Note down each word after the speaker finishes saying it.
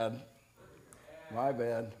My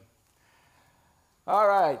bad. All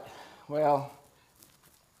right. Well,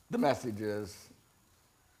 the message is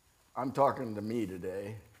I'm talking to me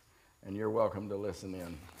today, and you're welcome to listen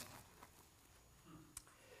in.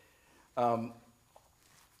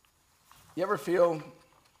 You ever feel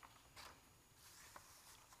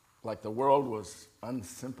like the world was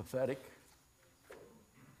unsympathetic?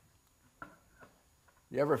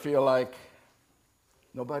 You ever feel like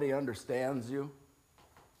nobody understands you?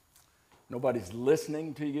 Nobody's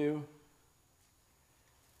listening to you?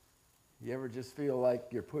 You ever just feel like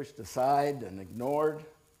you're pushed aside and ignored?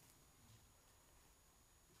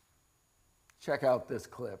 Check out this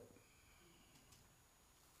clip.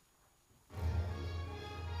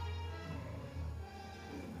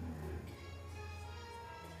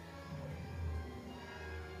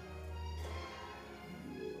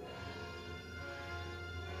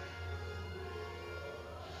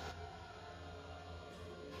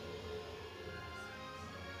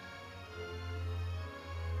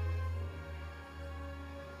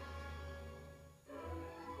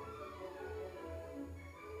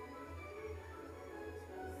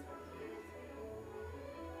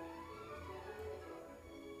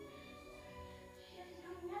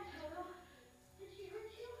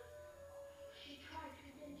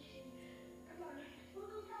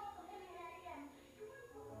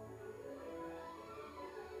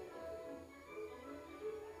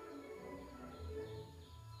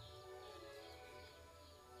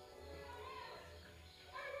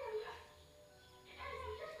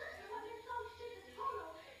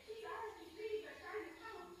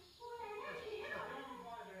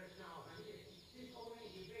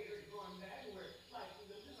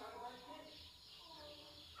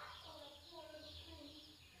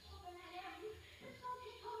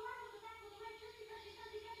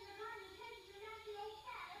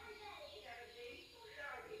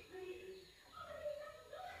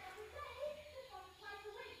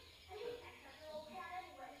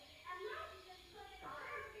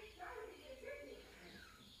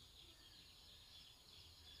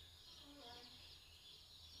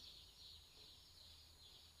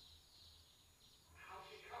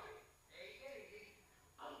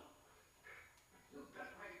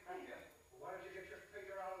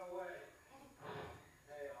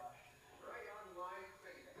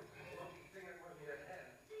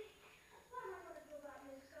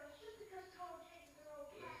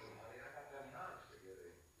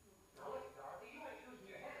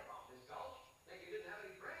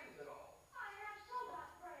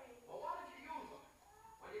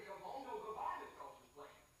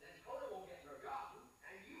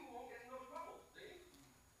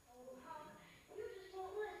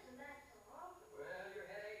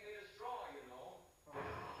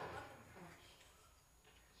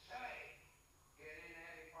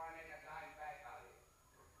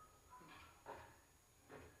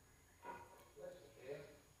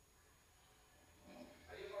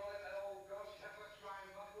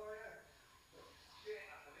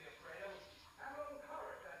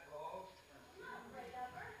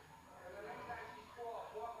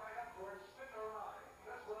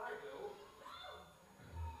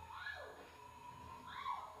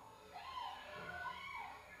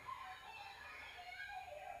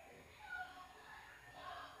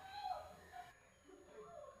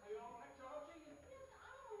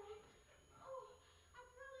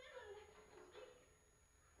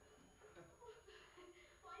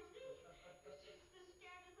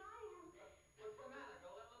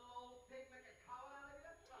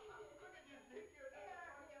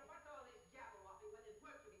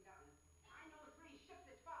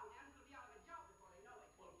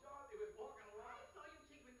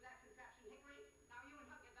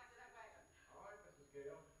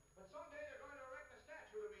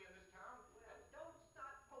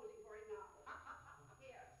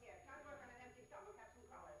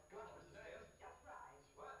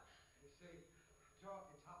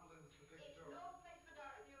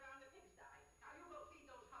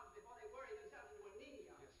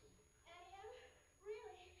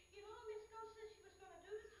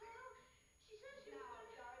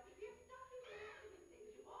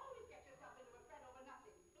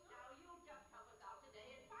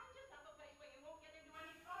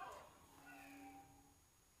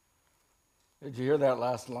 Did you hear that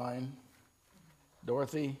last line?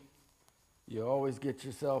 Dorothy, you always get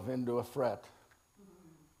yourself into a fret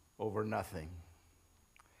over nothing.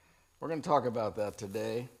 We're going to talk about that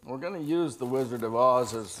today. We're going to use The Wizard of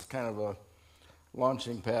Oz as kind of a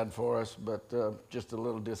launching pad for us, but just a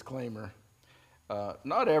little disclaimer.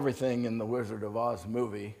 Not everything in The Wizard of Oz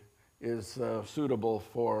movie is suitable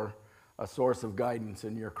for a source of guidance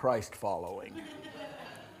in your Christ following.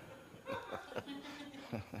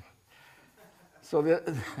 So the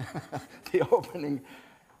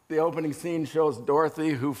opening scene shows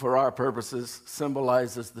Dorothy, who for our purposes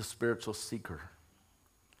symbolizes the spiritual seeker.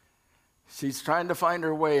 She's trying to find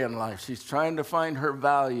her way in life. She's trying to find her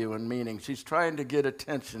value and meaning. She's trying to get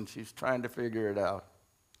attention. She's trying to figure it out.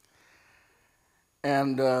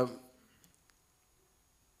 And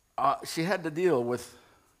she had to deal with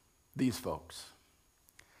these folks.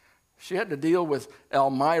 She had to deal with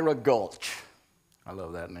Elmira Gulch. I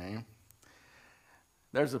love that name.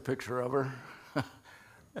 There's a picture of her.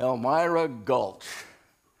 Elmira Gulch,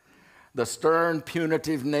 the stern,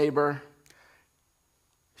 punitive neighbor.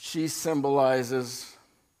 She symbolizes,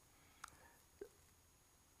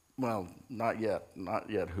 well, not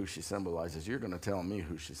yet who she symbolizes. You're going to tell me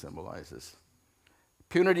who she symbolizes.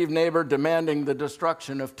 Punitive neighbor demanding the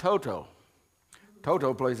destruction of Toto.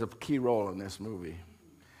 Toto plays a key role in this movie.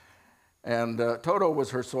 And Toto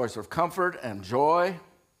was her source of comfort and joy,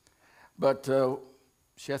 but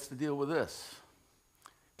she has to deal with this.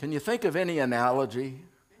 Can you think of any analogy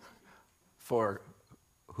for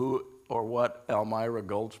who or what Elmira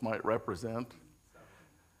Gulch might represent?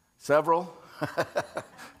 Several?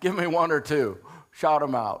 Give me one or two. Shout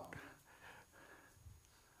them out.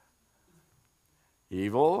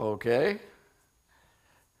 Evil, okay.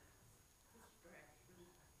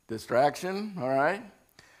 Distraction, all right.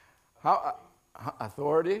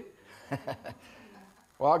 Authority?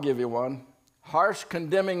 Well, I'll give you one. Harsh,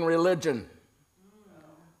 condemning religion.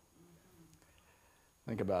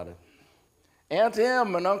 Think about it. Aunt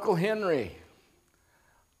Em and Uncle Henry.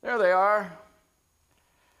 There they are.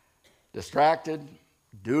 Distracted,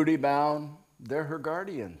 duty-bound. They're her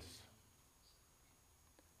guardians.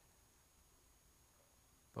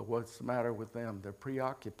 But what's the matter with them? They're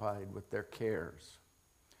preoccupied with their cares.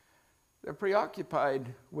 They're preoccupied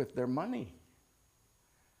with their money.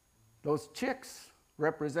 Those chicks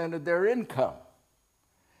represented their income.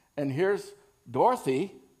 And here's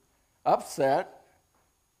Dorothy, upset,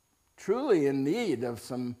 truly in need of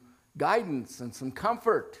some guidance and some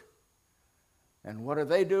comfort. And what are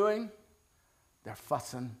they doing? They're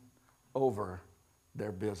fussing over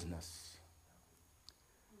their business.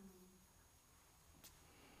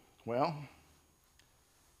 Well,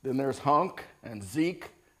 then there's Hunk and Zeke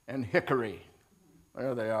and Hickory.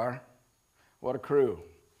 There they are. What a crew.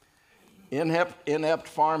 Inept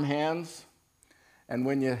farm hands. And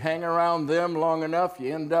when you hang around them long enough,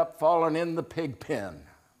 you end up falling in the pig pen.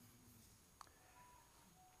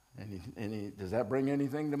 Does that bring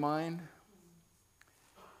anything to mind?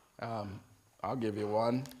 I'll give you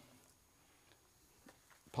one.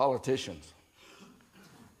 Politicians.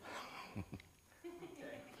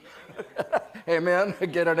 Amen.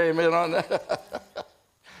 Get an amen on that.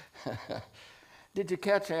 Did you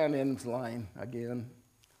catch Aunt Em's line again?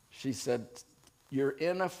 She said, "You're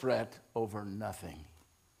in a fret over nothing."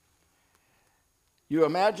 You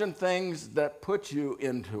imagine things that put you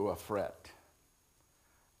into a fret.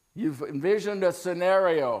 You've envisioned a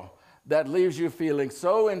scenario that leaves you feeling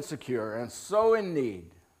so insecure and so in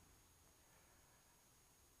need.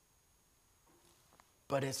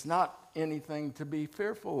 But it's not anything to be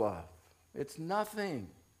fearful of. It's nothing.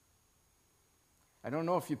 I don't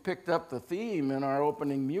know if you picked up the theme in our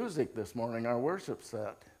opening music this morning, our worship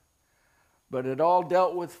set, but it all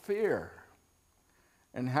dealt with fear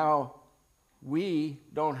and how we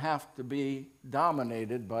don't have to be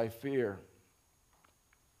dominated by fear.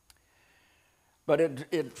 But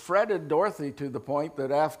it fretted Dorothy to the point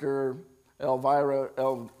that after Elmira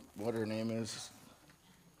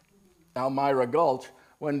Gulch,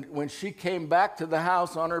 when she came back to the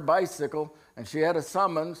house on her bicycle and she had a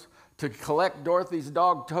summons to collect Dorothy's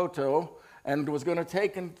dog Toto and was going to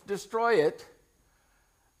take and destroy it,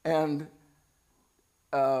 and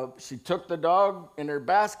she took the dog in her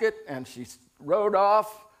basket and she rode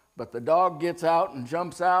off, but the dog gets out and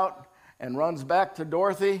jumps out and runs back to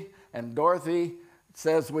Dorothy, and Dorothy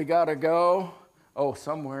says, "We gotta go." Oh,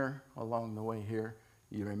 somewhere along the way here,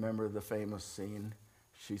 you remember the famous scene.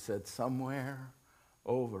 She said, "Somewhere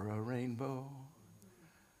over a rainbow,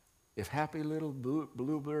 if happy little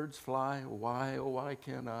bluebirds fly, why, oh, why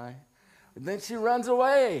can't I?" And then she runs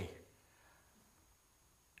away.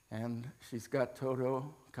 And she's got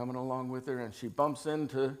Toto coming along with her, and she bumps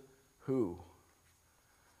into who?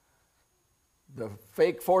 The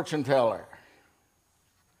fake fortune teller.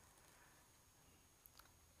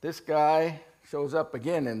 This guy shows up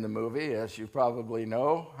again in the movie, as you probably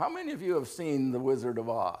know. How many of you have seen The Wizard of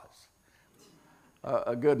Oz?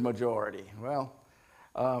 A good majority. Well,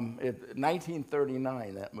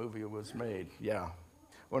 1939 that movie was made, yeah.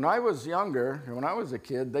 When I was younger, when I was a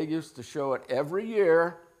kid, they used to show it every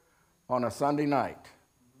year on a Sunday night.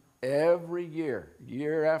 Every year,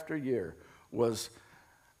 year after year, was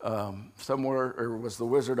was the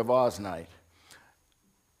Wizard of Oz night.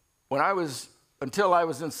 Until I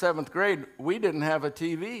was in 7th grade, we didn't have a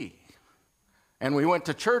TV. And we went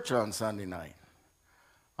to church on Sunday night.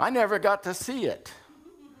 I never got to see it.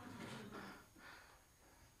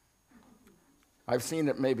 I've seen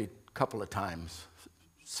it maybe a couple of times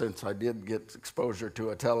since I did get exposure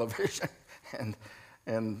to a television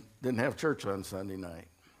and didn't have church on Sunday night.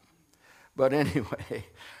 But anyway,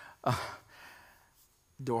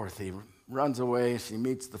 Dorothy runs away. She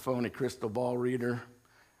meets the phony crystal ball reader.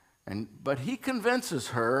 But he convinces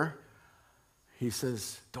her. He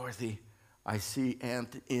says, Dorothy, I see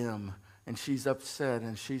Aunt Em, and she's upset,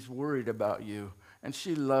 and she's worried about you, and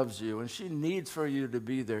she loves you, and she needs for you to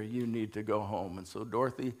be there. You need to go home. And so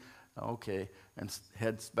Dorothy, okay, and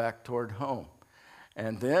heads back toward home.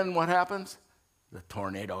 And then what happens? The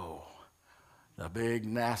tornado. The big,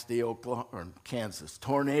 nasty Kansas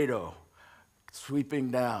tornado sweeping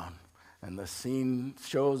down. And the scene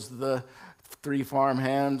shows the 3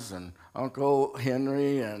 farmhands and Uncle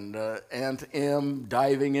Henry and Aunt Em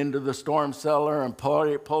diving into the storm cellar and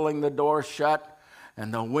pulling the door shut.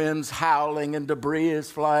 And the wind's howling and debris is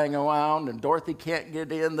flying around. And Dorothy can't get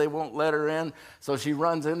in. They won't let her in. So she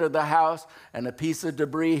runs into the house, and a piece of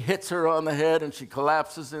debris hits her on the head, and she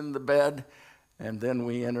collapses in the bed. And then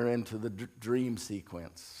we enter into the dream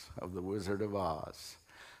sequence of the Wizard of Oz.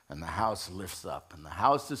 And the house lifts up, and the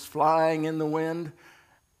house is flying in the wind.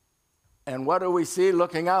 And what do we see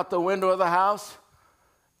looking out the window of the house?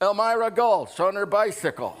 Elmira Gulch on her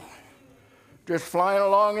bicycle, just flying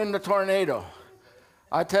along in the tornado.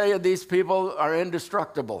 I tell you, these people are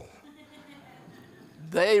indestructible.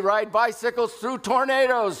 They ride bicycles through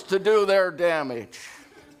tornadoes to do their damage.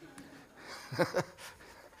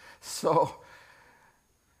 So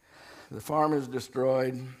the farm is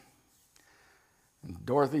destroyed. And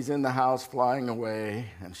Dorothy's in the house flying away,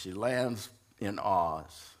 and she lands in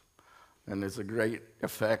Oz. And it's a great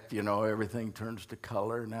effect, you know, everything turns to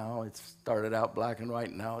color now. It started out black and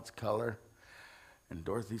white, now it's color. And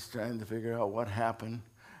Dorothy's trying to figure out what happened.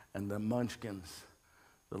 And the munchkins,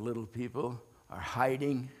 the little people, are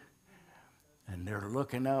hiding. And they're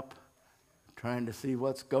looking up, trying to see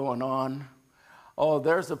what's going on. Oh,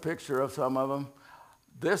 there's a picture of some of them.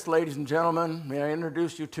 This, ladies and gentlemen, may I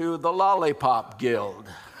introduce you to the Lollipop Guild.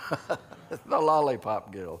 The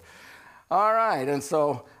Lollipop Guild. All right, and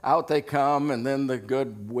so out they come, and then the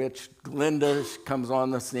good witch Glinda comes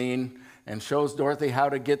on the scene and shows Dorothy how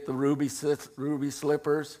to get the ruby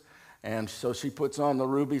slippers. And so she puts on the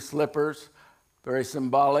ruby slippers, very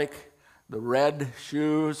symbolic. The red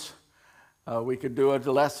shoes. We could do a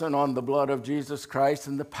lesson on the blood of Jesus Christ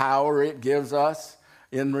and the power it gives us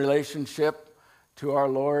in relationship to our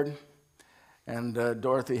Lord. And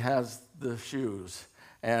Dorothy has the shoes.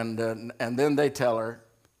 And then they tell her,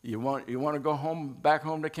 you want to go back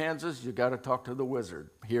home to Kansas? You got to talk to the wizard.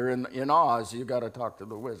 Here in Oz, you got to talk to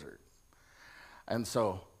the wizard. And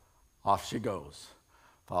so off she goes.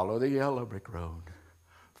 Follow the yellow brick road.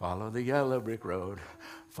 Follow the yellow brick road.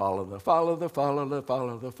 Follow the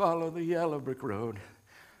yellow brick road.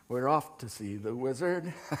 We're off to see the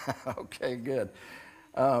wizard. Okay, good.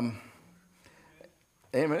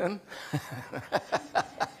 Amen.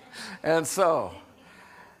 And so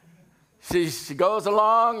she goes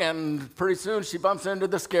along, and pretty soon she bumps into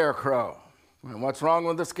the scarecrow. And what's wrong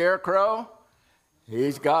with the scarecrow?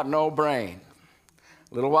 He's got no brain.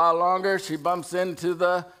 A little while longer, she bumps into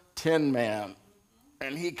the Tin Man,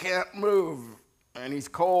 and he can't move, and he's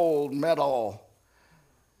cold metal,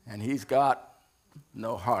 and he's got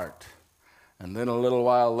no heart. And then a little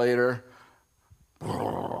while later,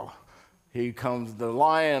 the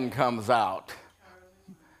lion comes out.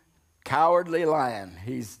 Cowardly lion.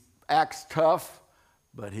 He acts tough,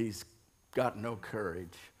 but he's got no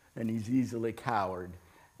courage, and he's easily cowed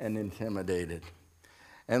and intimidated.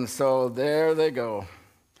 And so there they go.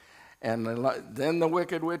 And then the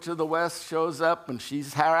Wicked Witch of the West shows up, and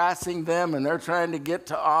she's harassing them, and they're trying to get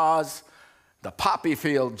to Oz. The poppy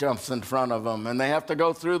field jumps in front of them, and they have to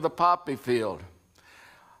go through the poppy field.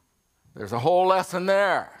 There's a whole lesson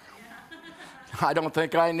there. I don't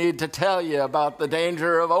think I need to tell you about the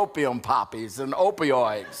danger of opium poppies and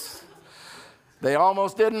opioids. They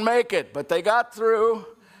almost didn't make it, but they got through,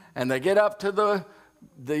 and they get up to the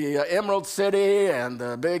Emerald City and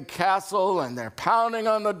the big castle, and they're pounding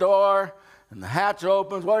on the door, and the hatch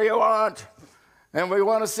opens. What do you want? And we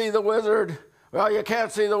want to see the wizard. Well, you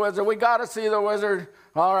can't see the wizard. We got to see the wizard.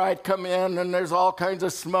 all right, come in, and there's all kinds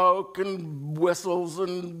of smoke and whistles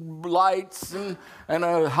and lights and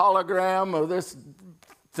a hologram of this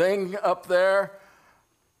thing up there.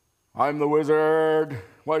 I'm the wizard.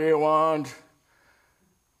 What do you want?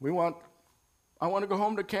 I want to go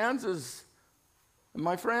home to Kansas. And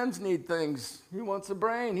my friends need things. He wants a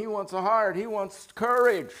brain. He wants a heart. He wants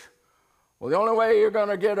courage. Well, the only way you're going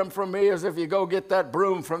to get them from me is if you go get that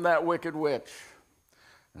broom from that wicked witch.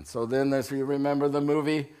 And so then, as you remember the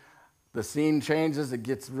movie, the scene changes.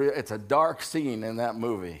 It's a dark scene in that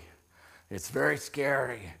movie. It's very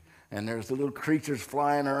scary. And there's little creatures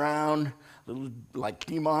flying around, little like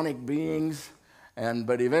demonic beings.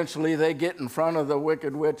 But eventually they get in front of the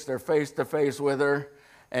wicked witch. They're face to face with her.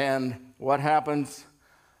 And what happens?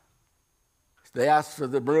 They ask for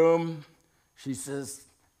the broom. She says,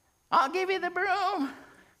 I'll give you the broom,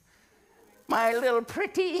 my little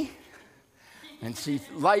pretty. And she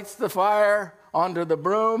lights the fire onto the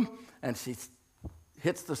broom, and she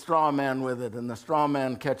hits the straw man with it, and the straw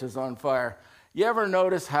man catches on fire. You ever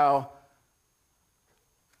notice how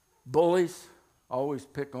bullies always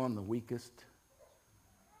pick on the weakest?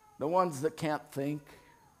 The ones that can't think,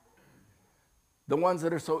 the ones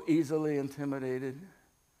that are so easily intimidated.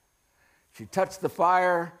 She touched the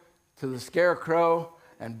fire to the scarecrow,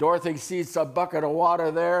 and Dorothy sees a bucket of water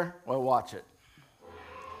there. Well, watch it.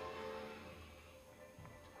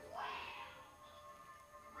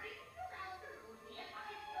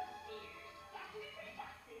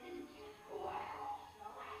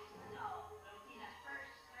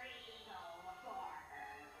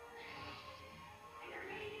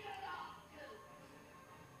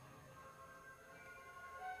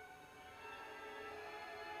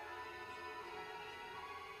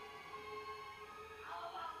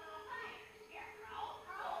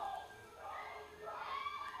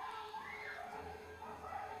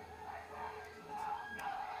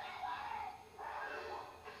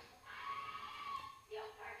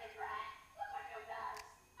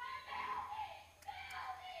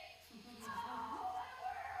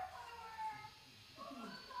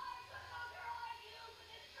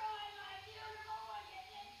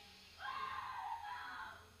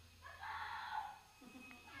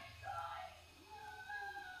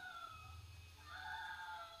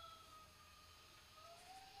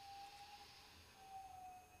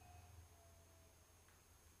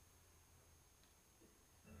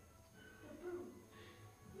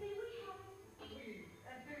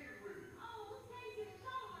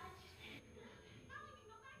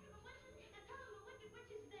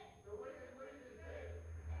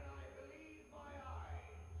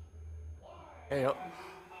 Hey,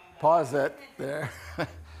 pause that there.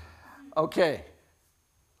 Okay,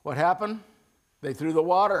 what happened? They threw the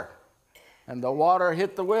water, and the water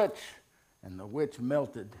hit the witch, and the witch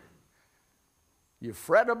melted. You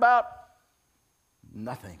fret about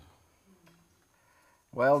nothing.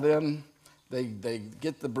 Well, then they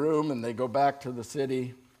get the broom and they go back to the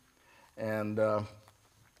city, and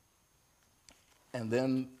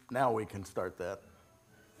then now we can start that.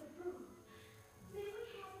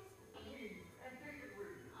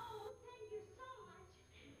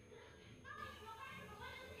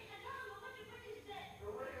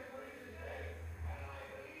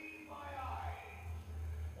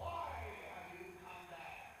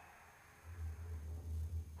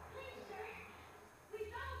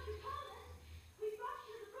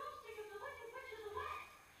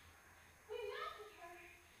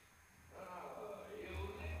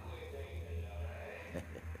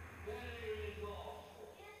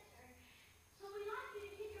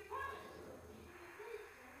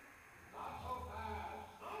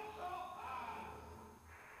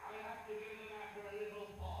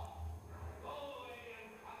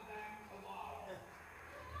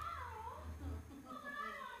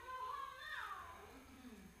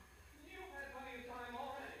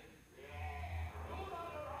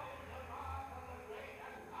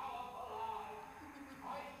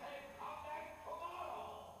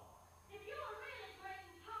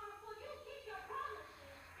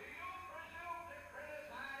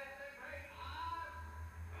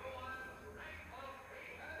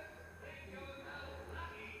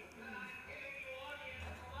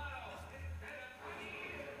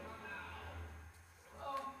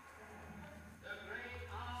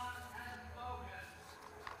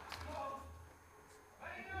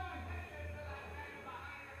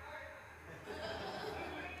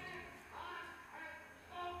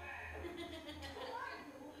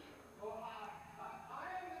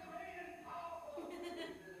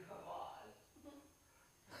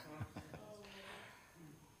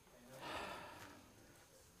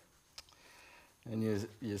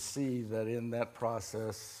 you see that in that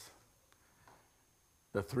process,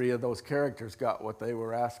 the three of those characters got what they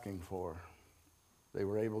were asking for. They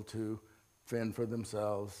were able to fend for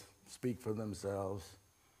themselves, speak for themselves,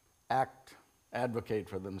 advocate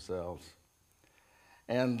for themselves.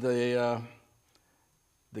 And the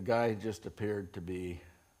guy just appeared to be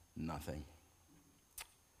nothing.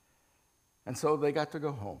 And so they got to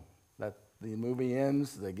go home. The movie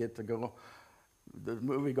ends, they get to go. The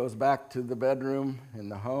movie goes back to the bedroom in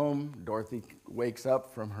the home. Dorothy wakes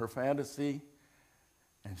up from her fantasy,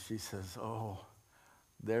 and she says, oh,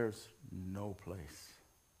 there's no place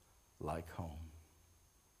like home.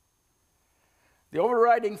 The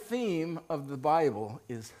overriding theme of the Bible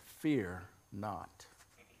is fear not.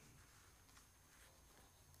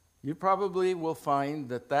 You probably will find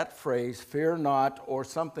that phrase, fear not, or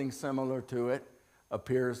something similar to it,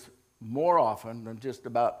 appears more often than just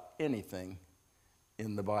about anything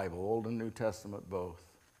in the Bible, Old and New Testament both.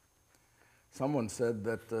 Someone said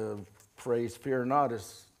that the phrase fear not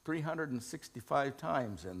is 365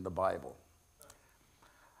 times in the Bible.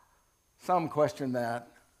 Some question that.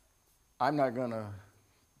 I'm not going to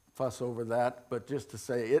fuss over that, but just to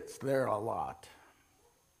say it's there a lot.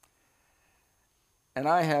 And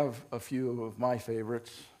I have a few of my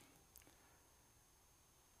favorites.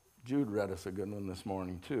 Jude read us a good one this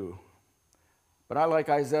morning too. But I like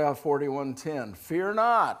Isaiah 41:10. Fear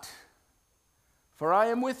not, for I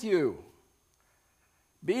am with you.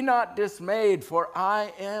 Be not dismayed, for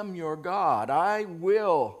I am your God. I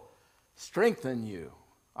will strengthen you.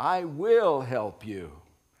 I will help you.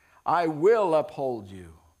 I will uphold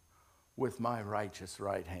you with my righteous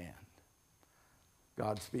right hand.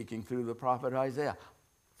 God speaking through the prophet Isaiah.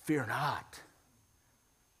 Fear not.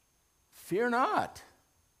 Fear not.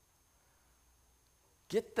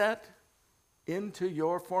 Get that into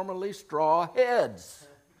your formerly straw heads.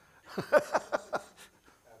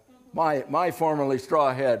 my formerly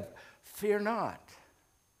straw head. Fear not.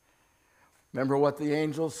 Remember what the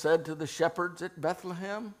angels said to the shepherds at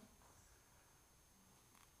Bethlehem?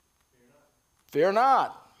 Fear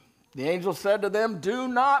not. The angel said to them, do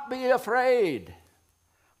not be afraid.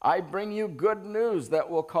 I bring you good news that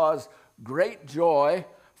will cause great joy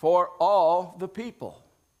for all the people.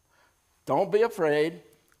 Don't be afraid.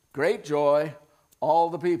 Great joy, all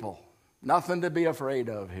the people. Nothing to be afraid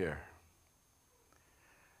of here.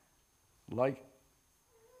 Like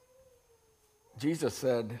Jesus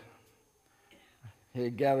said, he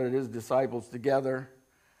gathered his disciples together.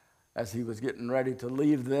 As he was getting ready to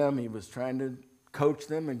leave them, he was trying to coach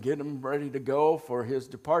them and get them ready to go for his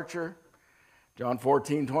departure. John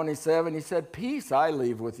 14:27, he said, peace I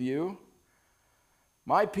leave with you.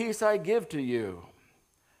 My peace I give to you.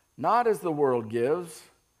 Not as the world gives,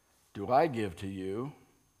 do I give to you.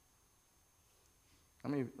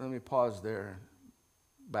 Let me pause there.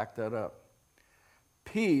 Back that up.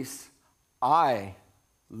 Peace I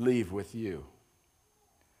leave with you.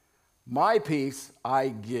 My peace I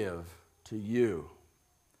give to you.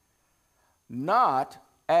 Not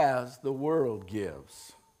as the world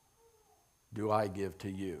gives, do I give to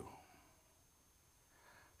you.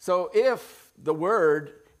 So if the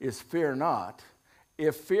word is fear not,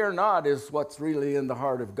 if fear not is what's really in the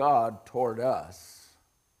heart of God toward us,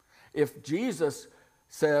 if Jesus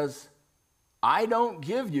says, I don't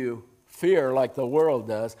give you fear like the world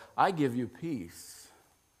does, I give you peace.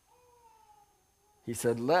 He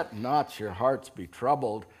said, let not your hearts be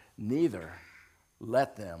troubled, neither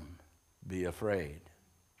let them be afraid.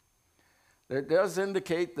 It does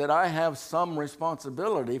indicate that I have some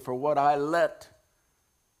responsibility for what I let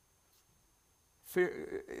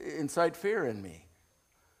incite fear in me.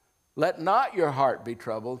 Let not your heart be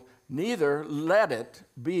troubled, neither let it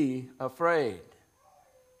be afraid.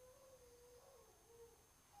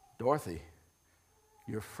 Dorothy,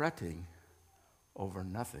 you're fretting over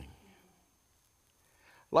nothing.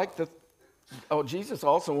 Jesus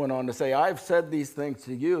also went on to say, I've said these things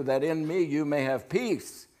to you, that in me you may have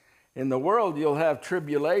peace. In the world you'll have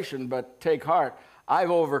tribulation, but take heart. I've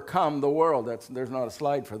overcome the world. There's not a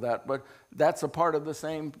slide for that, but that's a part of the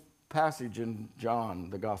same passage in John,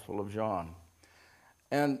 the Gospel of John.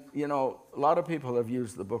 And, you know, a lot of people have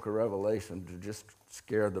used the book of Revelation to just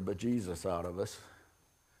scare the bejesus out of us.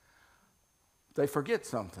 They forget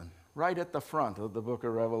something right at the front of the book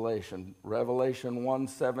of Revelation. Revelation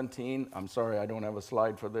 1:17. I'm sorry, I don't have a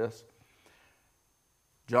slide for this.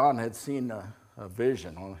 John had seen a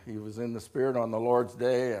vision. He was in the Spirit on the Lord's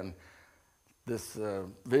day, and this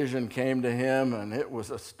vision came to him, and it was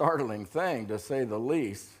a startling thing, to say the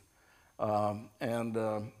least.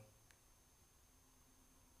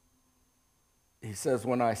 He says,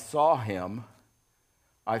 when I saw him,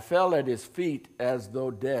 I fell at his feet as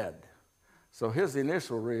though dead. So his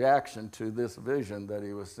initial reaction to this vision that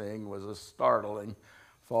he was seeing was a startling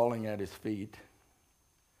falling at his feet.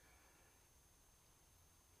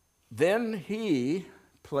 Then he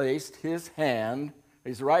placed his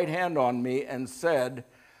right hand on me and said,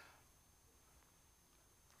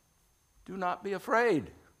 "Do not be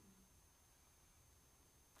afraid.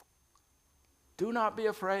 Do not be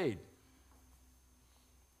afraid.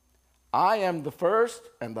 I am the first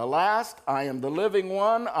and the last. I am the living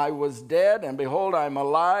one. I was dead, and behold, I am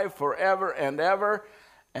alive forever and ever,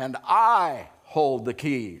 and I hold the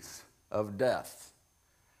keys of death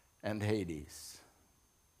and Hades."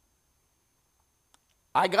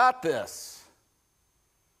 I got this.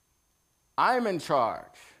 I'm in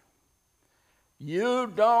charge. You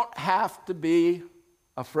don't have to be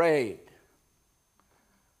afraid.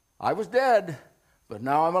 I was dead, but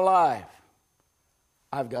now I'm alive.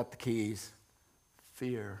 I've got the keys.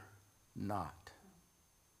 Fear not.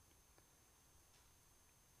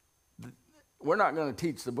 We're not going to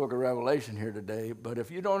teach the book of Revelation here today, but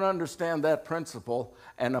if you don't understand that principle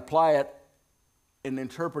and apply it in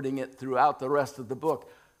interpreting it throughout the rest of the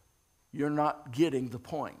book, you're not getting the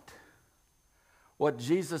point. What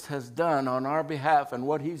Jesus has done on our behalf and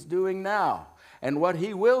what he's doing now and what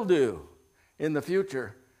he will do in the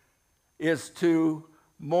future is to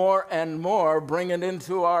more and more bring it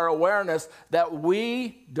into our awareness that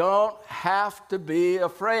we don't have to be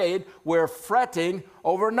afraid. We're fretting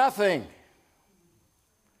over nothing.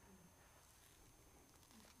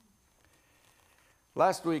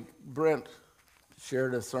 Last week, Brent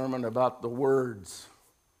shared a sermon about the words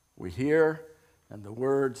we hear and the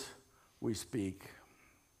words we speak.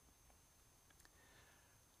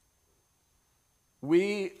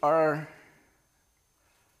 We are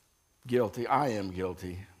guilty, I am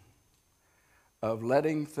guilty, of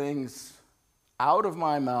letting things out of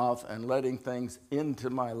my mouth and letting things into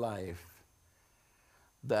my life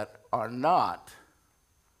that are not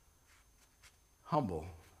humble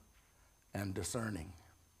and discerning.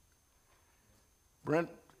 Brent,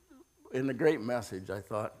 in a great message, I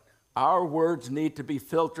thought, our words need to be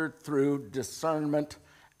filtered through discernment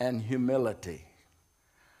and humility.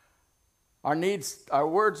 Our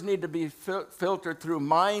words need to be filtered through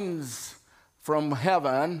minds from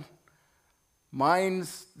heaven,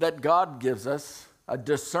 minds that God gives us, a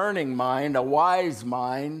discerning mind, a wise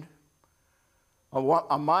mind,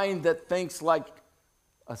 a mind that thinks like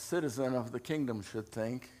a citizen of the kingdom should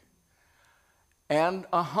think, and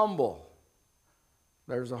a humble.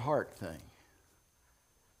 There's a heart thing.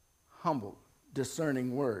 Humble,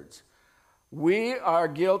 discerning words. We are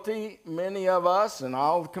guilty, many of us, and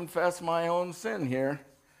I'll confess my own sin here.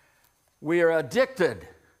 We are addicted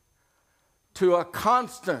to a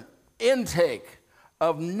constant intake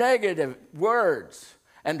of negative words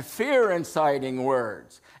and fear-inciting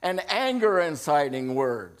words and anger-inciting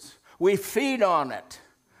words. We feed on it.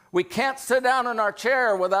 We can't sit down in our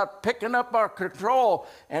chair without picking up our control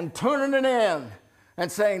and turning it in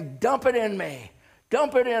and saying, "Dump it in me,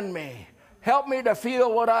 dump it in me. Help me to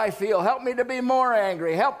feel what I feel. Help me to be more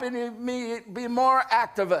angry. Help me be more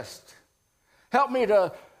activist. Help me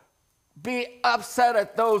to be upset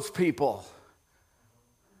at those people."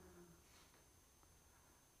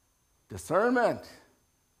 Discernment.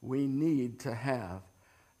 We need to have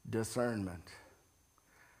discernment.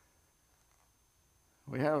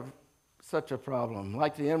 We have such a problem.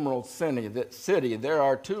 Like the Emerald City, there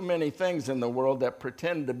are too many things in the world that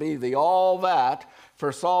pretend to be the all that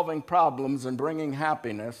for solving problems and bringing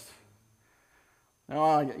happiness.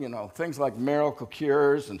 Now, things like miracle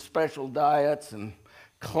cures and special diets and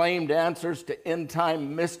claimed answers to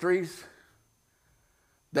end-time mysteries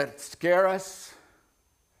that scare us.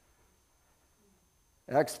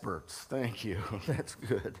 Experts, thank you. That's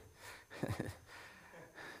good.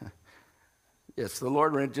 Yes, the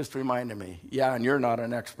Lord just reminded me. Yeah, and you're not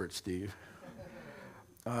an expert, Steve.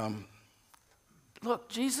 Look,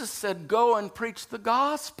 Jesus said, "Go and preach the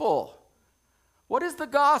gospel." What is the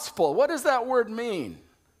gospel? What does that word mean?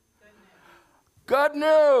 Good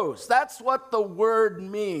news. That's what the word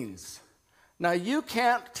means. Now, you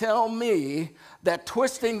can't tell me that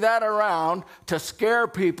twisting that around to scare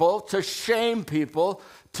people, to shame people,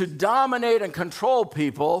 to dominate and control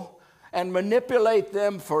people, and manipulate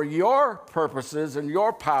them for your purposes and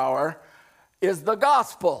your power is the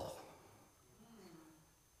gospel.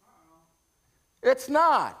 It's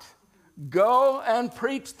not. Go and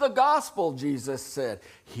preach the gospel, Jesus said.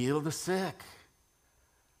 Heal the sick.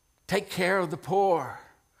 Take care of the poor.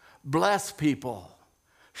 Bless people.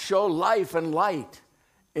 Show life and light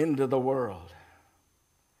into the world.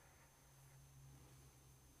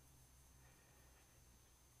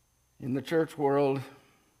 In the church world,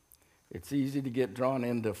 it's easy to get drawn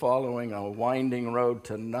into following a winding road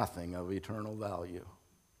to nothing of eternal value.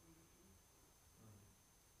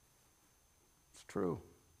 It's true.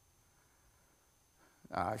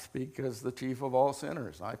 I speak as the chief of all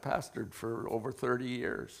sinners. I pastored for over 30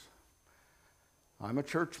 years. I'm a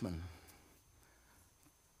churchman.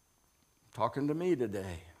 Talking to me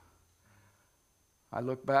today. I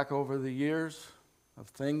look back over the years of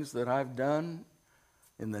things that I've done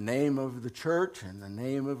in the name of the church, in the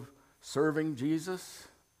name of serving Jesus.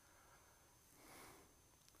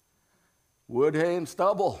 Wood, hay, and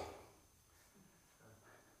stubble.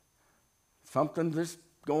 Something just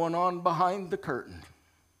going on behind the curtain.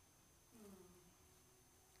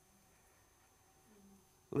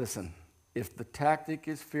 Listen, if the tactic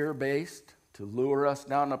is fear-based to lure us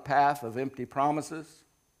down a path of empty promises,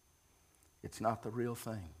 it's not the real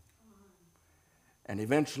thing. And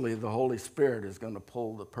eventually the Holy Spirit is going to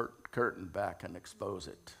pull the curtain back and expose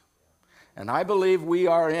it. And I believe we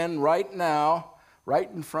are in right now, right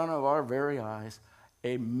in front of our very eyes,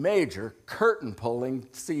 a major curtain-pulling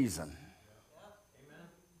season. Amen.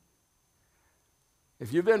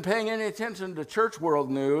 If you've been paying any attention to church world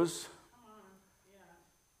news,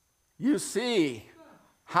 you see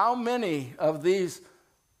how many of these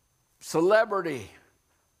celebrity,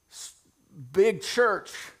 big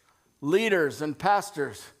church leaders and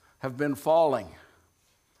pastors have been falling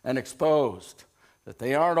and exposed that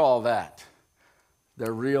they aren't all that.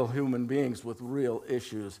 They're real human beings with real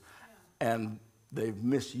issues, and they've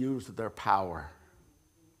misused their power.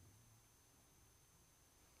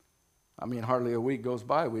 I mean, hardly a week goes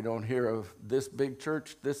by we don't hear of this big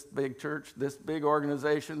church, this big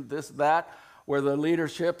organization, this, that, where the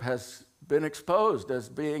leadership has been exposed as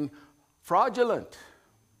being fraudulent,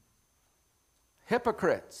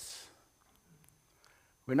 hypocrites.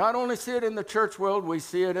 We not only see it in the church world, we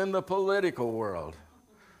see it in the political world.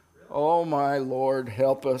 Oh, my Lord,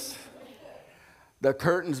 help us. The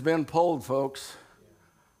curtain's been pulled, folks.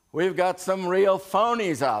 We've got some real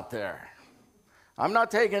phonies out there. I'm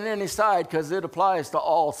not taking any side because it applies to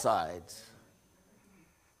all sides.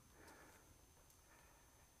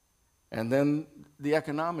 And then the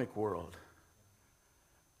economic world.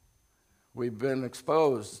 We've been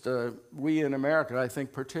exposed, we in America, I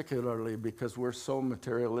think particularly because we're so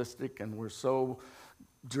materialistic and we're so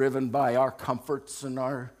driven by our comforts and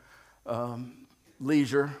our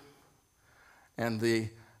leisure. And the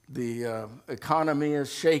economy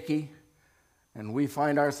is shaky. And we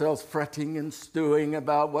find ourselves fretting and stewing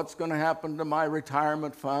about what's going to happen to my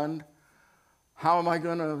retirement fund. How am I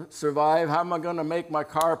going to survive? How am I going to make my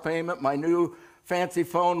car payment, my new fancy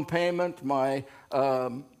phone payment, my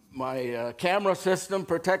camera system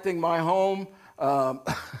protecting my home? On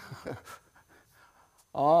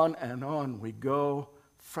and on we go,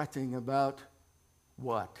 fretting about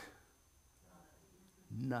what?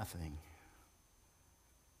 Nothing.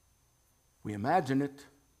 We imagine it,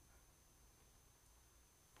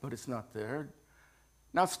 but it's not there.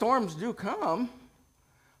 Now, storms do come.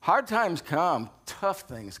 Hard times come. Tough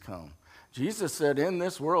things come. Jesus said, in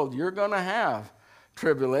this world, you're going to have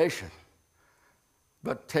tribulation.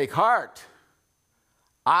 But take heart.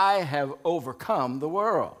 I have overcome the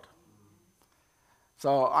world.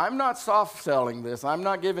 So I'm not soft-selling this. I'm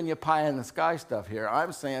not giving you pie-in-the-sky stuff here.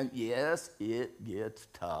 I'm saying, yes, it gets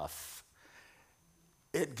tough.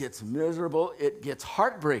 It gets miserable. It gets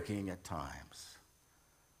heartbreaking at times.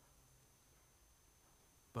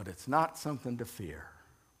 But it's not something to fear.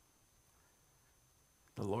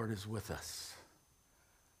 The Lord is with us.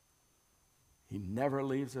 He never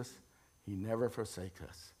leaves us. He never forsakes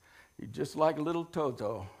us. He's just like little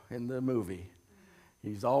Toto in the movie.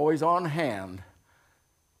 He's always on hand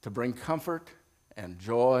to bring comfort and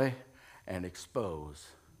joy and expose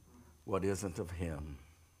what isn't of him.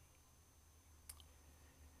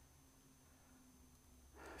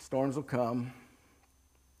 Storms will come.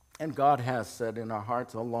 And God has set in our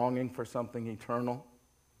hearts a longing for something eternal.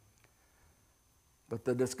 But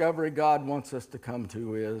the discovery God wants us to come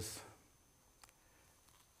to is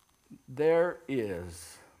there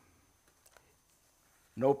is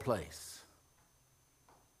no place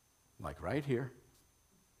like right here,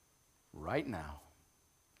 right now,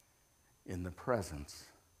 in the presence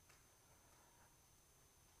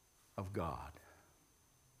of God.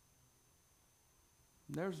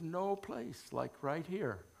 There's no place like right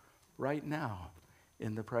here, right now,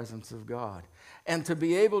 in the presence of God. And to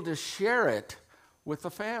be able to share it with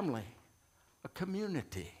a family, a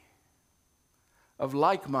community of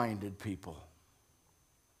like-minded people,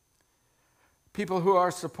 people who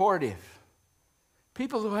are supportive,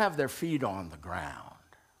 people who have their feet on the ground.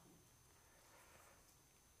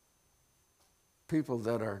 people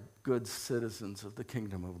that are good citizens of the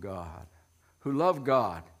kingdom of God, who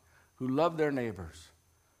love their neighbors,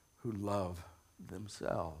 who love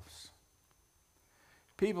themselves.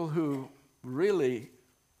 People who really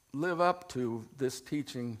live up to this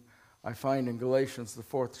teaching I find in Galatians, the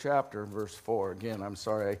 4th chapter, verse 4. Again, I'm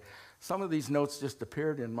sorry. Some of these notes just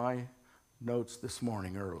appeared in my notes this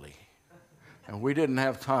morning early. And we didn't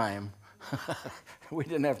have time. We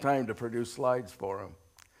didn't have time to produce slides for them.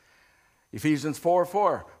 Ephesians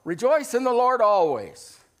 4:4. Rejoice in the Lord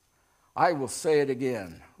always. I will say it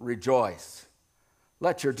again. Rejoice.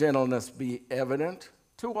 Let your gentleness be evident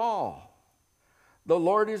to all. The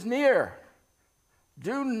Lord is near.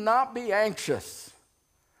 Do not be anxious.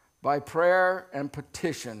 By prayer and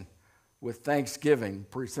petition with thanksgiving,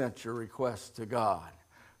 present your requests to God.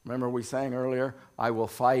 Remember we sang earlier, I will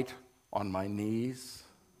fight on my knees.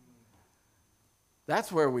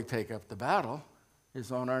 That's where we take up the battle,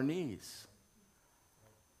 is on our knees.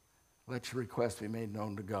 Let your requests be made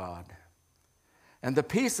known to God. And the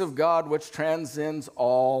peace of God, which transcends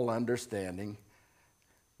all understanding,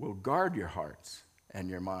 will guard your hearts and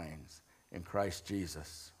your minds in Christ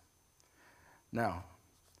Jesus. Now,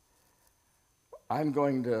 I'm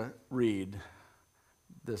going to read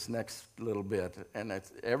this next little bit, and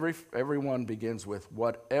it's everyone begins with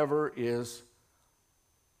whatever is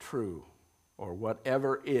true, or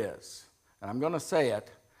whatever is. And I'm going to say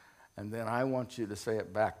it, and then I want you to say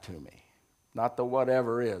it back to me. Not the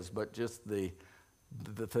whatever is, but just the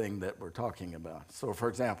thing that we're talking about. So, for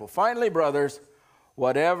example, finally, brothers,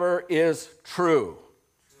 whatever is true.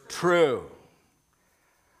 True.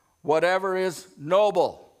 Whatever is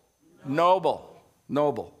noble. Noble.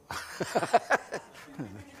 Noble.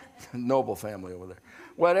 Noble family over there.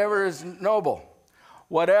 Whatever is noble.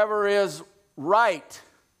 Whatever is right.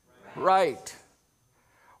 Right.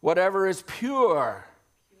 Whatever is pure.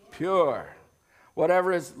 Pure.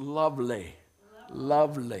 Whatever is lovely.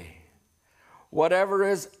 Lovely. Whatever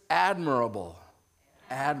is admirable.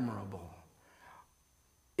 Admirable.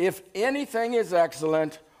 If anything is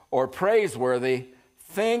excellent or praiseworthy,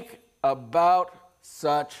 think about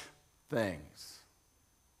such things.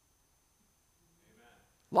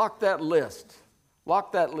 Lock that list.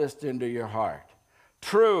 Lock that list into your heart.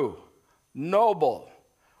 True, noble,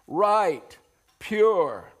 right,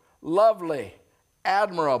 pure, lovely,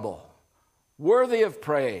 admirable, worthy of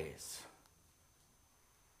praise.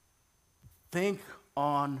 Think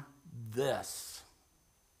on this.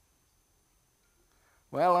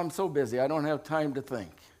 Well, I'm so busy, I don't have time to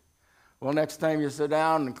think. Well, next time you sit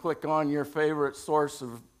down and click on your favorite source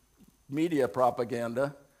of media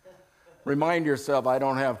propaganda, remind yourself, I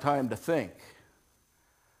don't have time to think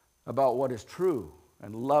about what is true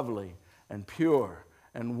and lovely and pure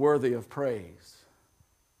and worthy of praise.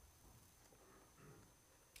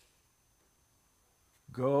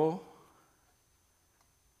 Go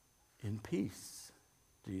in peace,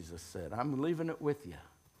 Jesus said. I'm leaving it with you.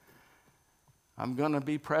 I'm going to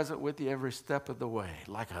be present with you every step of the way.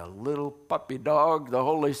 Like a little puppy dog, the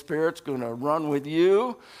Holy Spirit's going to run with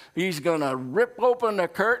you. He's going to rip open the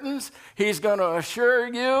curtains. He's going to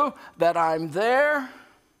assure you that I'm there.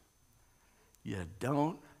 You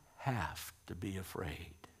don't have to be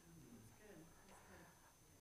afraid.